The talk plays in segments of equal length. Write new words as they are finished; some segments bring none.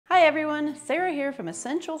Hi everyone, Sarah here from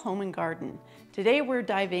Essential Home and Garden. Today we're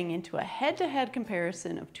diving into a head-to-head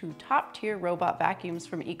comparison of two top-tier robot vacuums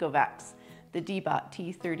from Ecovacs, the Deebot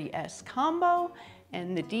T30S Combo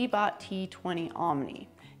and the Deebot T20 Omni.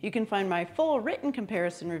 You can find my full written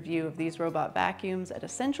comparison review of these robot vacuums at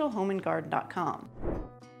essentialhomeandgarden.com.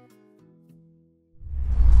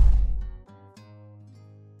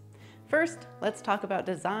 First, let's talk about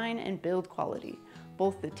design and build quality.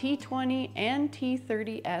 Both the T20 and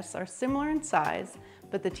T30S are similar in size,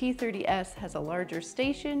 but the T30S has a larger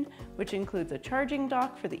station, which includes a charging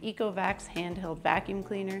dock for the Ecovacs handheld vacuum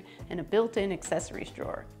cleaner and a built-in accessories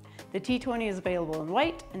drawer. The T20 is available in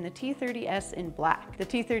white and the T30S in black. The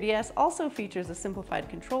T30S also features a simplified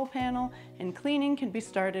control panel, and cleaning can be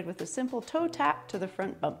started with a simple toe tap to the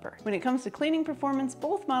front bumper. When it comes to cleaning performance,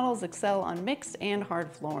 both models excel on mixed and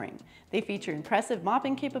hard flooring. They feature impressive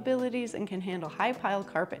mopping capabilities and can handle high pile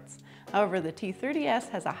carpets. However, the T30S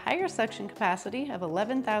has a higher suction capacity of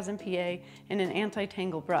 11,000 PA and an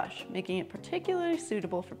anti-tangle brush, making it particularly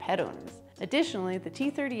suitable for pet owners. Additionally, the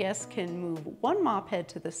T30S can move one mop head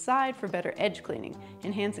to the side for better edge cleaning,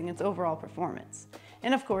 enhancing its overall performance.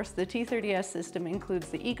 And of course, the T30S system includes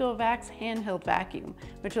the Ecovacs handheld vacuum,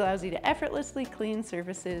 which allows you to effortlessly clean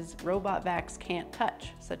surfaces robot vacs can't touch,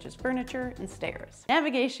 such as furniture and stairs.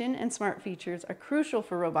 Navigation and smart features are crucial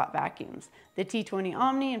for robot vacuums. The T20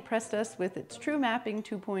 Omni impressed us with its True Mapping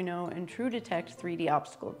 2.0 and True Detect 3D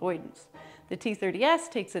obstacle avoidance. The T30S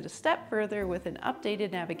takes it a step further with an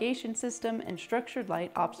updated navigation system and structured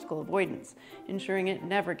light obstacle avoidance, ensuring it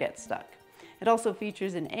never gets stuck. It also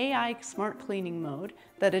features an AI smart cleaning mode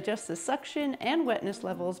that adjusts the suction and wetness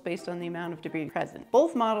levels based on the amount of debris present.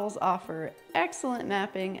 Both models offer excellent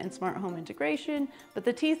mapping and smart home integration, but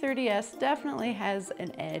the T30S definitely has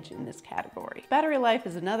an edge in this category. Battery life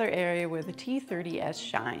is another area where the T30S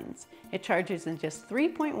shines. It charges in just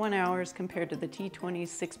 3.1 hours compared to the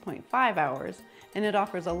T20's 6.5 hours, and it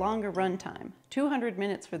offers a longer runtime, 200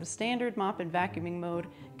 minutes for the standard mop and vacuuming mode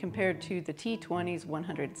compared to the T20's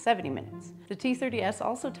 170 minutes. The T30S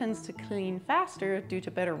also tends to clean faster due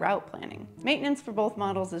to better route planning. Maintenance for both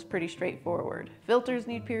models is pretty straightforward. Filters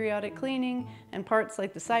need periodic cleaning, and parts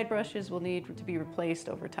like the side brushes will need to be replaced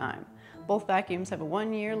over time. Both vacuums have a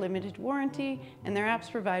 1-year limited warranty, and their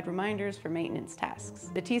apps provide reminders for maintenance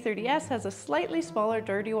tasks. The T30S has a slightly smaller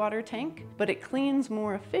dirty water tank, but it cleans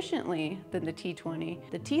more efficiently than the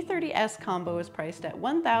T20. The T30S Combo is priced at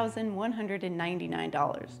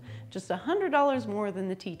 $1,199, just $100 more than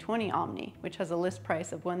the T20 Omni, which has a list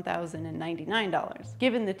price of $1,099.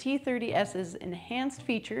 Given the T30S's enhanced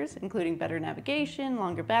features, including better navigation,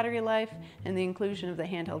 longer battery life, and the inclusion of the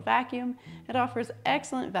handheld vacuum, it offers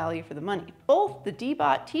excellent value for the money. Both the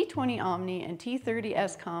Deebot T20 Omni and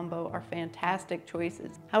T30S Combo are fantastic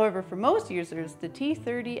choices. However, for most users, the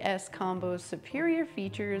T30S Combo's superior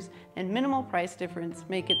features and minimal price difference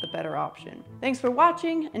make it the better option. Thanks for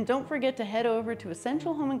watching, and don't forget to head over to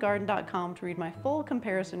essentialhomeandgarden.com to read my full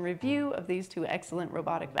comparison review of these two excellent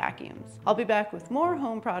robotic vacuums. I'll be back with more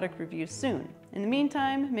home product reviews soon. In the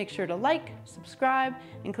meantime, make sure to like, subscribe,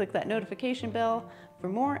 and click that notification bell for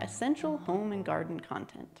more essential home and garden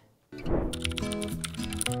content.